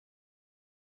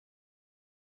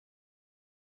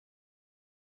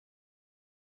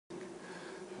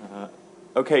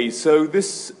Okay, so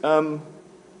this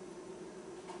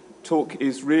talk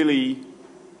is really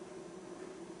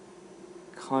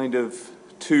kind of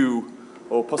two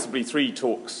or possibly three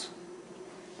talks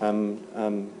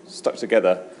stuck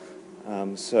together.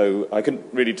 So I couldn't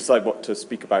really decide what to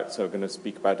speak about, so I'm going to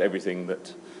speak about everything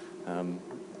that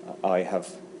I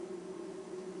have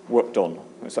worked on.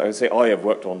 So I would say I have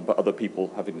worked on, but other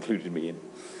people have included me in.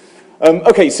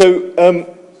 Okay, so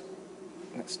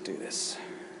let's do this.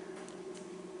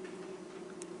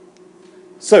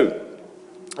 So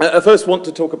I first want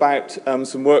to talk about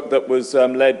some work that was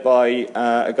led by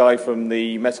a guy from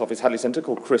the Met Office Hadley Centre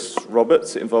called Chris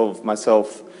Roberts. It involved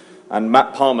myself and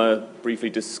Matt Palmer briefly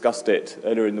discussed it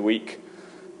earlier in the week,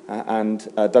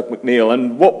 and Doug McNeil.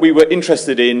 And what we were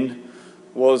interested in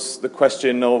was the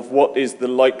question of what is the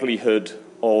likelihood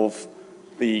of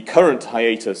the current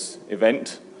hiatus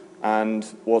event and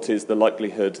what is the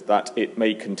likelihood that it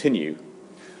may continue.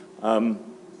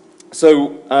 So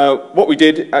what we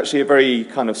did, actually a very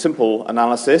kind of simple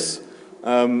analysis.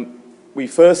 We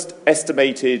first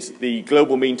estimated the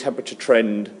global mean temperature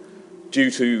trend due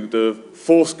to the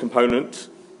force component,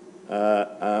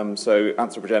 so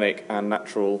anthropogenic and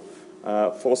natural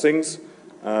forcings.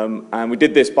 And we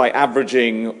did this by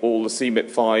averaging all the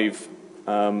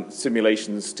CMIP5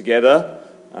 simulations together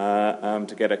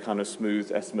to get a kind of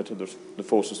smooth estimate of the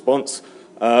force response.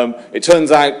 It turns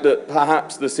out that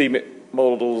perhaps the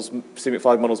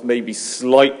CMIP5 models may be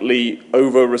slightly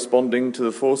over-responding to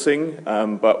the forcing,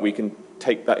 but we can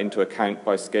take that into account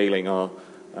by scaling our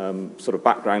sort of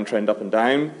background trend up and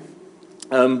down.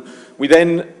 We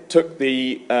then took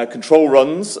the control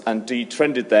runs and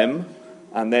detrended them,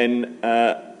 and then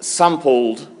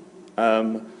sampled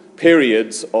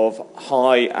periods of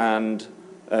high and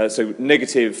so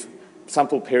negative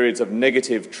sample periods of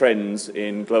negative trends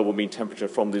in global mean temperature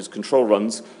from these control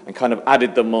runs and kind of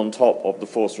added them on top of the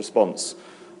force response.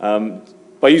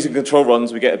 By using control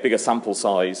runs, we get a bigger sample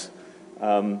size.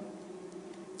 So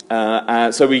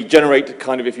we generate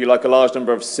kind of, if you like, a large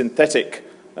number of synthetic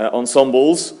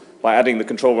ensembles by adding the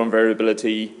control run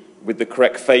variability with the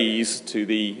correct phase to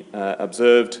the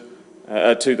observed,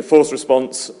 to the force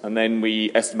response, and then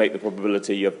we estimate the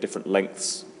probability of different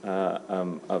lengths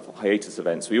of hiatus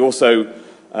events. We also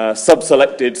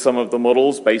sub-selected some of the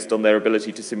models based on their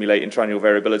ability to simulate intriannual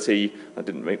variability. That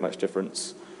didn't make much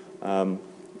difference.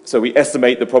 So we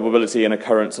estimate the probability and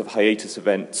occurrence of hiatus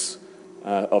events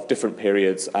of different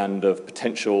periods and of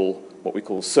potential what we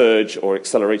call surge or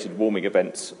accelerated warming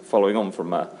events following on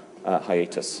from a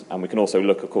hiatus. And we can also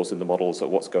look, of course, in the models at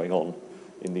what's going on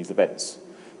in these events.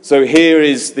 So here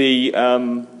is the,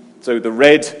 so the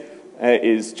red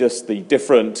is just the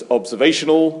different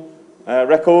observational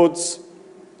records,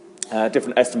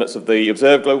 different estimates of the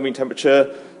observed global mean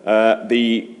temperature.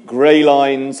 The grey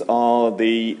lines are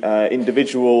the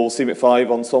individual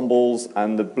CMIP5 ensembles,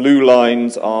 and the blue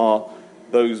lines are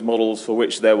those models for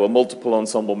which there were multiple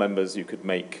ensemble members you could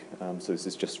make. So this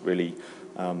is just really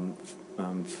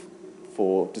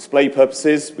for display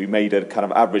purposes. We made a kind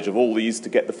of average of all these to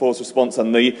get the force response,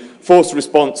 and the force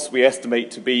response we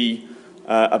estimate to be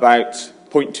about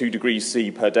 0.2 degrees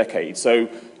C per decade. So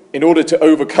in order to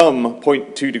overcome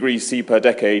 0.2 degrees C per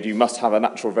decade, you must have a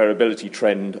natural variability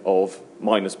trend of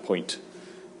minus 0.2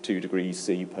 degrees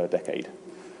C per decade.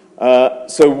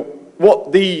 So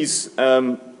what these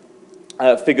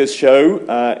figures show,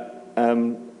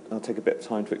 I'll take a bit of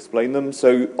time to explain them.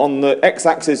 So on the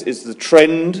x-axis is the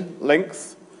trend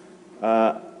length,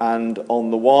 and on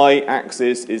the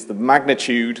y-axis is the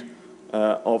magnitude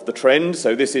of the trend.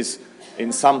 So this is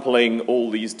in sampling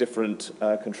all these different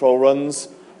control runs.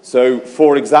 So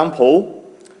for example,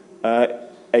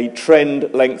 a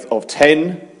trend length of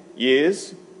 10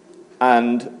 years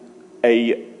and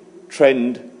a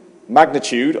trend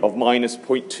magnitude of minus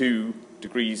 0.2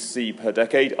 degrees C per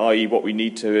decade, i.e. what we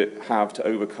need to have to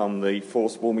overcome the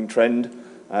forced warming trend.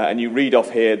 And you read off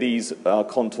here, these are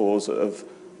contours of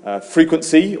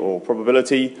frequency or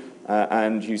probability,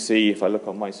 and you see, if I look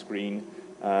on my screen,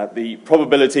 the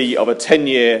probability of a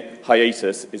 10-year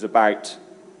hiatus is about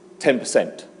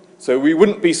 10%. So we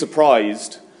wouldn't be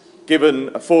surprised,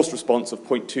 given a forced response of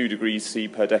 0.2 degrees C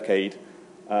per decade,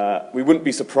 we wouldn't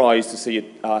be surprised to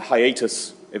see a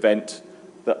hiatus event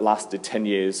that lasted 10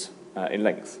 years in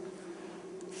length.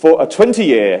 For a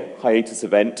 20-year hiatus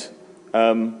event,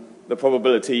 the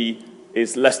probability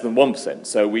is less than 1%.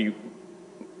 So we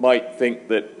might think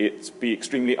that it'd be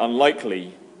extremely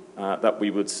unlikely that we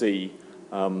would see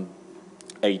a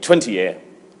 20-year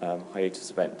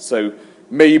hiatus event. So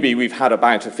maybe we've had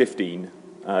about a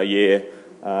 15-year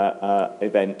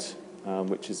event,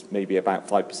 which is maybe about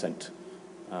 5%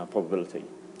 probability.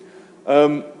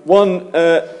 One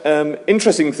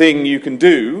interesting thing you can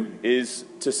do is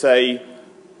to say,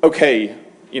 okay,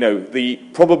 the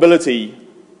probability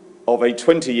of a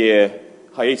 20-year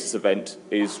hiatus event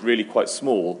is really quite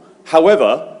small.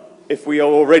 However, if we are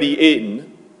already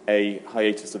in a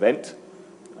hiatus event,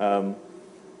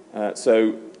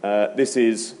 this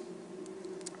is,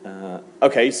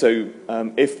 okay, so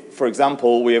if, for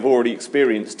example, we have already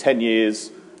experienced 10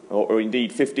 years or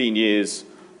indeed 15 years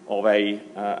of a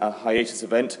hiatus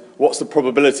event, what's the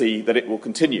probability that it will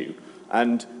continue?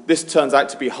 And this turns out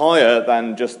to be higher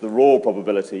than just the raw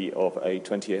probability of a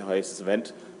 20-year hiatus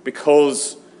event,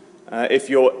 because if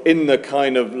you're in the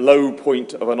kind of low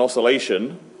point of an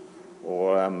oscillation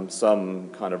or some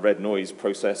kind of red noise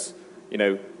process,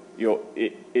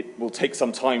 it will take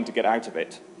some time to get out of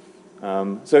it.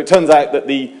 So it turns out that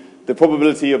the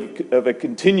probability of a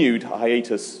continued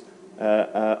hiatus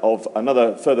of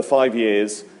another further 5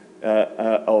 years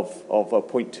of a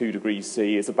 0.2 degrees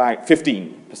C is about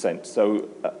 15%, so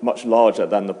much larger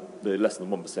than the less than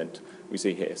 1% we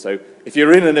see here. So if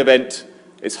you're in an event,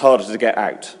 it's harder to get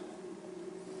out.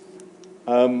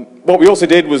 What we also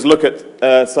did was look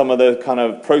at some of the kind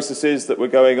of processes that were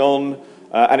going on,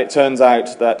 and it turns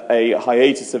out that a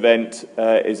hiatus event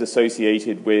is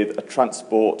associated with a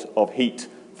transport of heat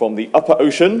from the upper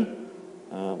ocean,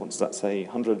 once that's say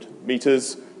 100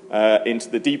 meters, into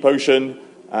the deep ocean,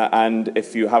 and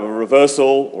if you have a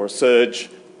reversal or a surge,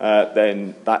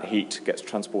 then that heat gets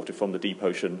transported from the deep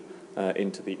ocean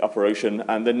into the upper ocean,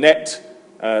 and the net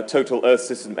total Earth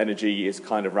system energy is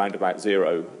kind of round about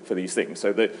zero for these things.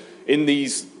 So that in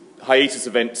these hiatus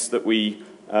events that we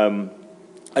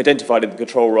identified in the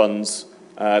control runs,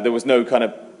 there was no kind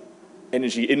of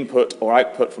energy input or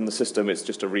output from the system. It's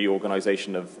just a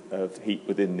reorganization of heat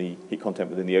within the heat content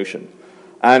within the ocean.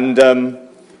 And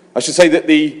I should say that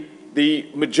the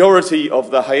majority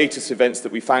of the hiatus events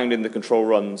that we found in the control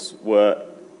runs were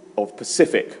of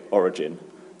Pacific origin,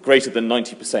 greater than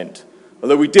 90%.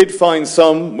 Although we did find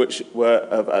some which were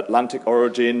of Atlantic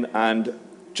origin and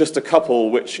just a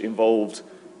couple which involved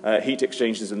heat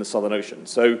exchanges in the Southern Ocean.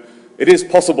 So it is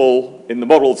possible, in the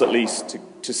models at least,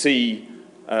 to see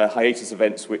hiatus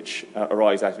events which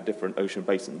arise out of different ocean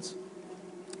basins.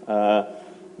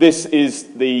 This is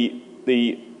the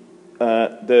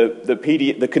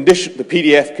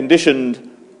PDF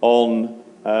conditioned on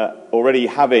already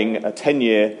having a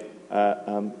 10-year,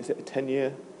 is it a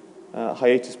 10-year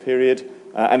hiatus period?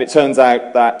 And it turns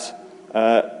out that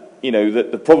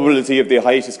that the probability of the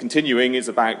hiatus continuing is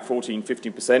about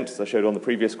 14–15%, as I showed on the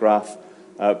previous graph,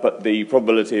 but the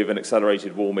probability of an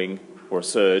accelerated warming or a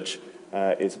surge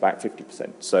is about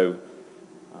 50%. So,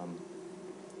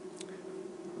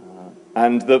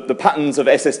 and the patterns of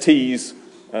SSTs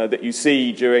that you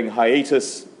see during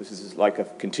hiatus, this is like a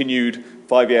continued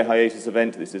 5-year hiatus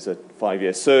event, this is a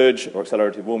 5-year surge or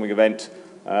accelerated warming event,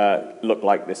 look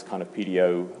like this kind of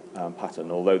PDO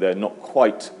pattern, although they're not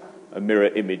quite a mirror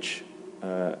image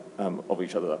of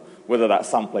each other. Whether that's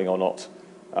sampling or not,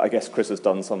 I guess Chris has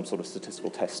done some sort of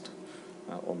statistical test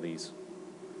on these.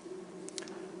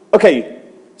 Okay,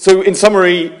 so in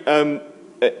summary,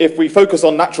 if we focus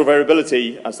on natural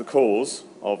variability as the cause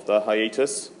of the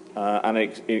hiatus, and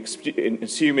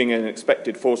assuming an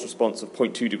expected force response of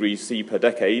 0.2 degrees C per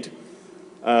decade,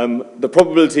 the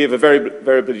probability of a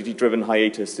variability-driven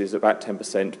hiatus is about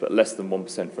 10%, but less than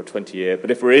 1% for a 20-year.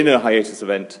 But if we're in a hiatus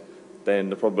event, then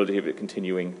the probability of it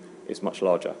continuing is much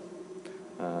larger.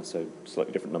 So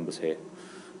slightly different numbers here.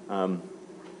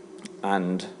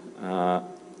 And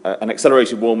an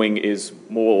accelerated warming is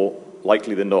more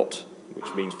likely than not,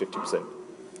 which means 50%.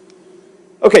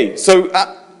 Okay, so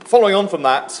following on from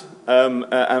that,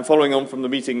 and following on from the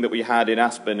meeting that we had in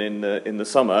Aspen in the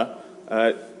summer,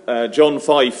 John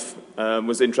Fife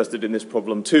was interested in this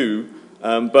problem too,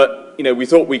 but we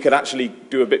thought we could actually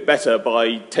do a bit better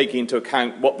by taking into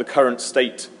account what the current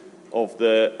state of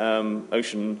the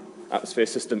ocean atmosphere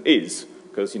system is,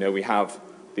 because we have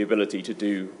the ability to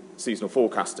do seasonal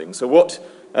forecasting. So what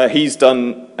he's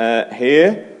done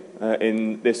here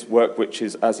in this work, which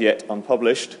is as yet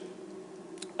unpublished,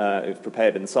 it was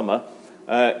prepared in the summer.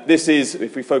 This is,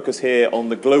 if we focus here on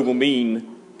the global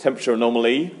mean temperature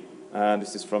anomaly,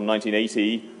 this is from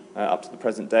 1980 up to the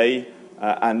present day,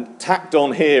 and tacked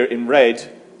on here in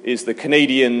red is the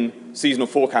Canadian seasonal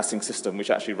forecasting system, which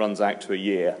actually runs out to a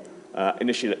year,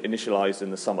 initialized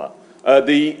in the summer.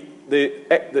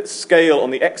 The scale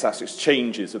on the x-axis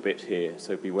changes a bit here,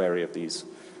 so be wary of these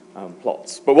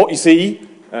plots. But what you see,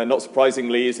 not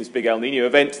surprisingly, is this big El Nino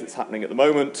event that's happening at the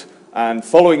moment, and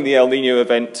following the El Nino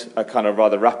event, a kind of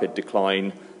rather rapid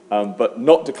decline, but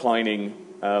not declining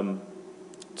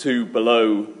to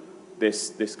below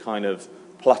this kind of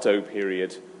plateau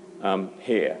period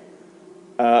here.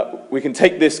 We can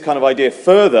take this kind of idea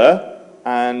further,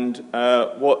 and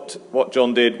what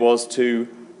John did was to,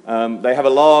 they have a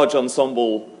large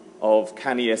ensemble of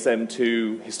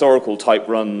CAN-ESM2 historical type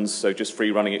runs, so just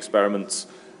free running experiments.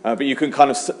 But you can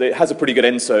kind of, it has a pretty good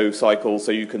ENSO cycle,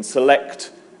 so you can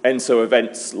select ENSO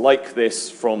events like this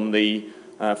from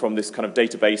this kind of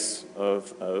database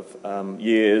of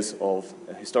years of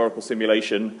historical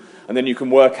simulation, and then you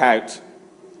can work out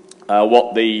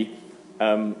what the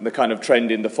kind of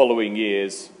trend in the following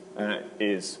years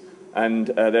is. And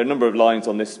there are a number of lines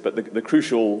on this, but the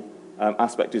crucial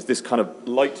aspect is this kind of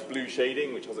light blue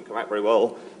shading, which hasn't come out very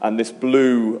well, and this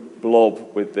blue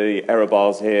blob with the error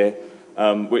bars here,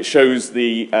 which shows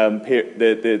the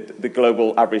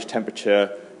global average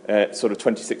temperature sort of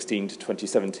 2016 to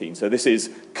 2017. So this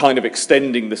is kind of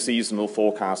extending the seasonal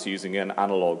forecast using an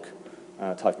analog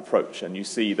type approach. And you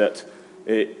see that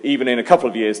even in a couple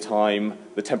of years' time,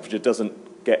 the temperature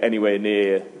doesn't get anywhere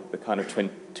near the kind of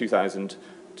 2000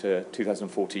 to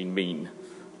 2014 mean.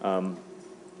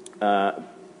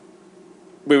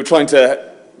 We were trying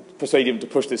to persuade him to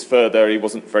push this further. He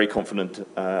wasn't very confident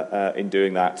in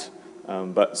doing that.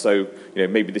 But so,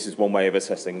 maybe this is one way of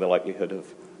assessing the likelihood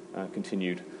of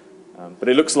continued. But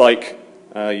it looks like,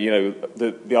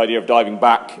 the idea of diving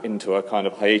back into a kind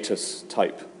of hiatus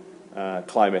type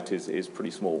climate is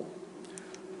pretty small.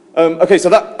 Okay, so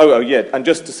that, yeah, and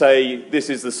just to say, this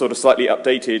is the sort of slightly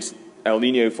updated El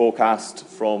Nino forecast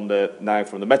from the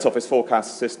Met Office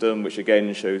forecast system, which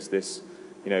again shows this,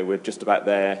 we're just about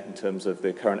there in terms of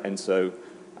the current ENSO.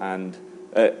 And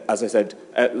as I said,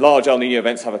 large El Nino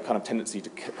events have a kind of tendency to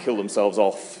kill themselves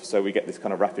off, so we get this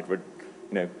kind of rapid,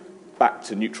 back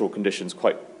to neutral conditions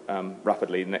quite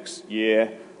rapidly next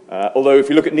year. Although if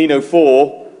you look at Nino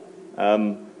 4,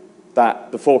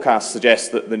 that the forecast suggests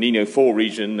that the Nino 4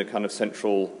 region, the kind of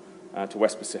central to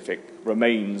West Pacific,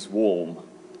 remains warm.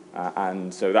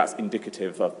 And so that's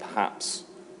indicative of perhaps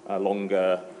a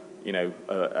longer,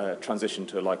 transition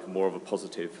to like more of a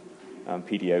positive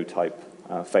PDO type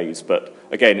phase. But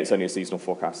again, it's only a seasonal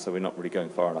forecast, so we're not really going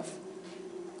far enough.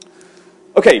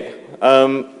 Okay.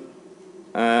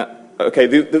 Okay.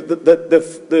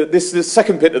 The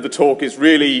second bit of the talk is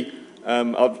really,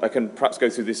 I can perhaps go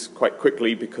through this quite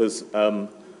quickly because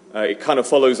it kind of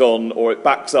follows on, or it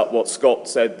backs up what Scott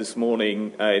said this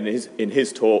morning in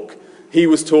his talk. He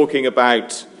was talking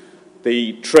about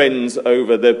the trends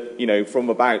over the, from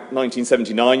about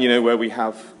 1979, where we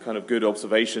have kind of good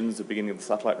observations, the beginning of the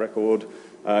satellite record.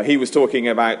 He was talking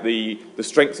about the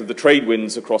strength of the trade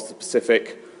winds across the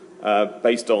Pacific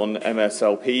based on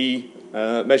MSLP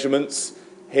measurements.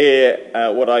 Here,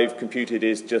 what I've computed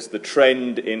is just the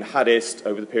trend in hiatus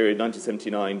over the period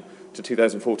 1979 to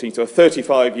 2014, so a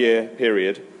 35-year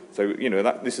period. So,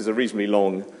 this is a reasonably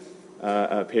long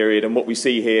period, and what we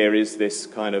see here is this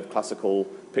kind of classical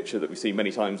picture that we've seen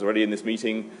many times already in this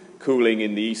meeting: cooling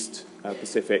in the East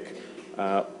Pacific,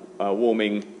 relative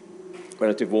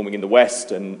warming in the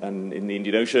West and in the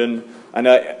Indian Ocean. And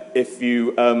if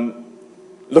you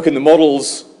look in the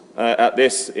models at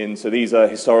this, so these are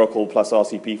historical plus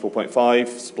RCP 4.5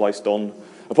 spliced on.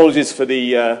 Apologies for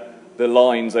the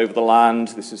lines over the land.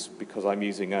 This is because I'm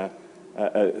using a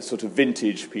sort of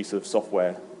vintage piece of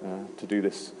software to do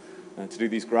this. To do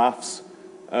these graphs.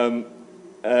 And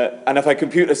if I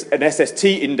compute an SST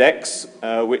index,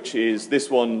 which is this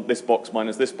box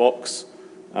minus this box,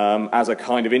 as a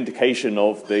kind of indication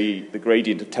of the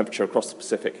gradient of temperature across the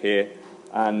Pacific here,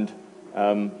 and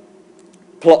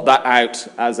plot that out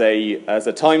as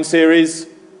a time series,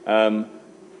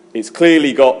 it's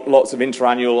clearly got lots of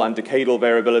interannual and decadal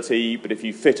variability, but if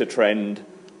you fit a trend,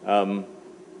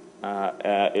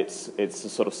 it's a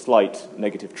sort of slight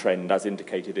negative trend as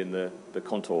indicated in the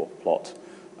contour plot.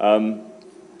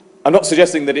 I'm not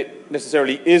suggesting that it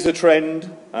necessarily is a trend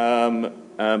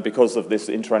because of this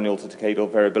interannual to decadal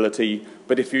variability,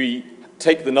 but if we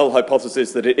take the null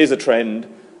hypothesis that it is a trend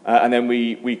and then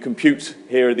we compute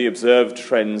here are the observed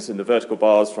trends in the vertical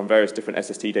bars from various different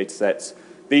SST datasets.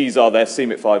 These are their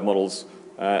CMIT5 models,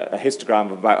 a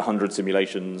histogram of about 100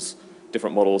 simulations,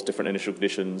 different models, different initial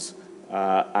conditions,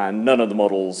 and none of the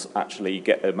models actually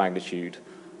get a magnitude.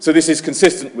 So this is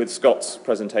consistent with Scott's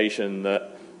presentation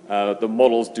that the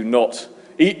models do not,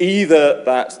 either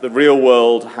that the real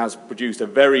world has produced a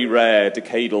very rare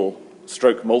decadal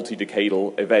stroke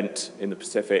multi-decadal event in the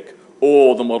Pacific,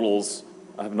 or the models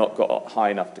have not got high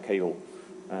enough decadal,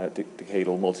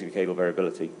 multi-decadal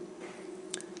variability.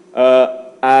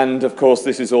 And of course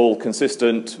this is all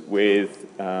consistent with,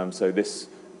 so this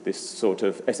sort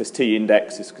of SST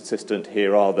index is consistent.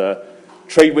 Here are the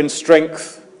trade wind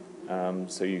strength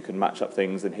So you can match up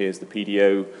things, and here's the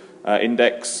PDO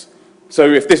index.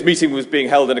 So if this meeting was being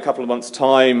held in a couple of months'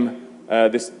 time,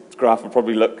 this graph would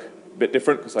probably look a bit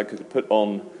different, because I could put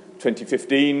on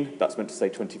 2015, that's meant to say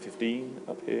 2015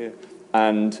 up here,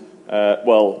 and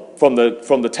well, from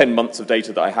the 10 months of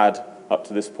data that I had up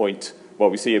to this point, well,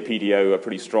 we see a PDO, a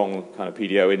pretty strong kind of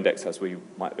PDO index, as we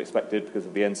might have expected because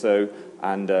of the ENSO,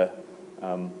 and a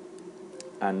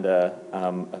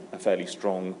fairly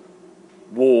strong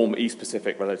warm East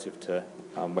Pacific relative to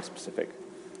West Pacific.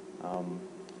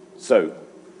 So,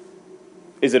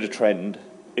 is it a trend?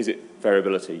 Is it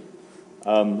variability?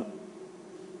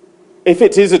 If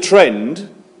it is a trend,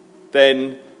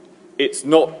 then it's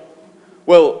not,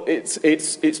 well,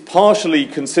 it's partially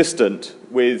consistent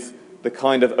with the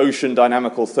kind of ocean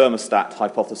dynamical thermostat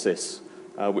hypothesis,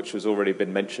 which has already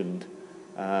been mentioned,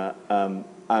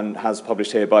 and has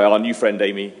published here by our new friend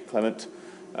Amy Clement.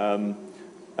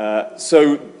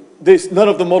 So none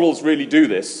of the models really do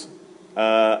this.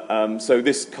 So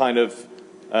this kind of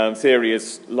theory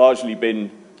has largely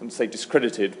been, I wouldn't say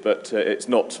discredited, but it's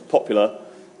not popular.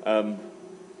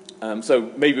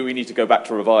 So maybe we need to go back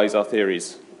to revise our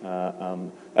theories.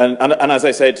 And as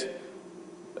I said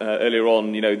earlier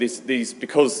on, you know,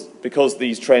 because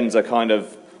these trends are kind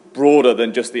of broader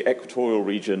than just the equatorial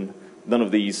region, none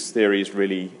of these theories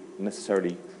really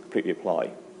necessarily completely apply.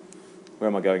 Where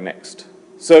am I going next?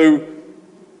 So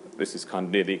this is kind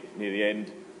of near the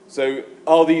end. So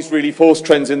are these really forced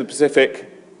trends in the Pacific?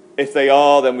 If they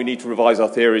are, then we need to revise our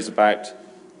theories about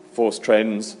forced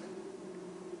trends.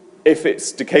 If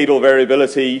it's decadal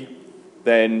variability,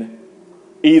 then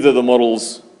either the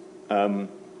models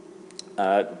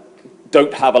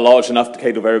don't have a large enough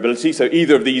decadal variability, so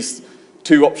either of these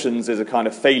two options is a kind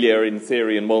of failure in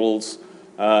theory and models.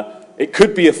 It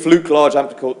could be a fluke large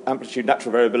amplitude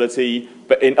natural variability,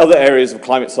 but in other areas of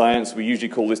climate science we usually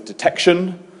call this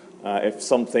detection, if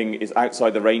something is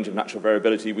outside the range of natural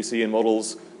variability we see in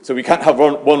models. So we can't have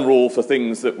one rule for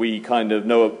things that we kind of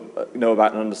know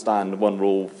about and understand, one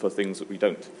rule for things that we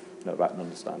don't know about and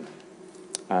understand.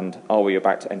 And are we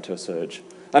about to enter a surge?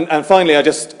 And finally, I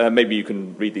just, maybe you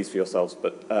can read these for yourselves,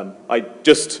 but I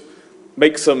just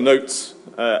make some notes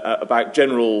about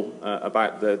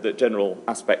the general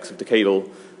aspects of decadal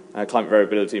climate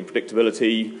variability and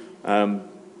predictability.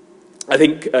 I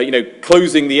think, you know,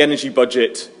 closing the energy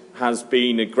budget has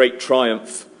been a great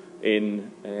triumph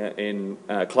in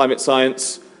climate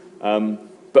science.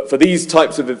 But for these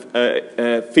types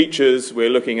of features, we're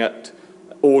looking at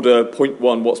order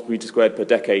 0.1 watts per meter squared per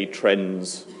decade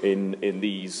trends in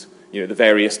these, you know, the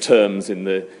various terms in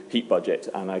the heat budget.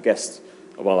 And I guess,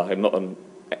 well, I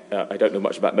don't know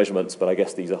much about measurements, but I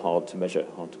guess these are hard to measure,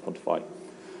 hard to quantify.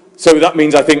 So that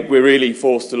means I think we're really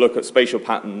forced to look at spatial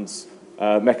patterns,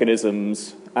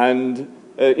 mechanisms, and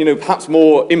you know, perhaps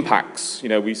more impacts. You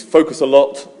know, we focus a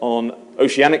lot on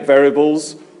oceanic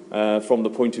variables from the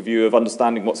point of view of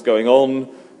understanding what's going on,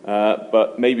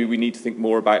 but maybe we need to think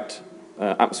more about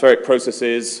atmospheric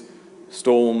processes,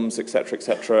 storms,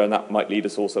 etc., and that might lead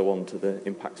us also on to the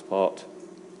impacts part.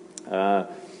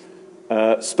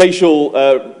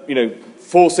 Spatial, you know,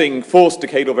 forced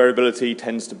decadal variability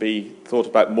tends to be thought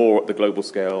about more at the global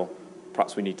scale.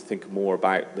 Perhaps we need to think more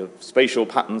about the spatial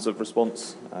patterns of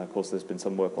response. Of course, there's been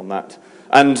some work on that.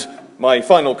 And my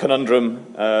final conundrum,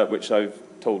 which I've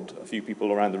told a few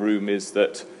people around the room, is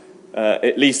that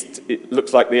at least it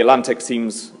looks like the Atlantic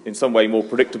seems in some way more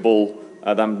predictable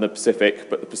than the Pacific,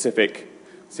 but the Pacific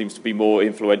seems to be more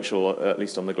influential, at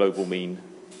least on the global mean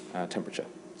temperature.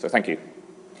 So thank you.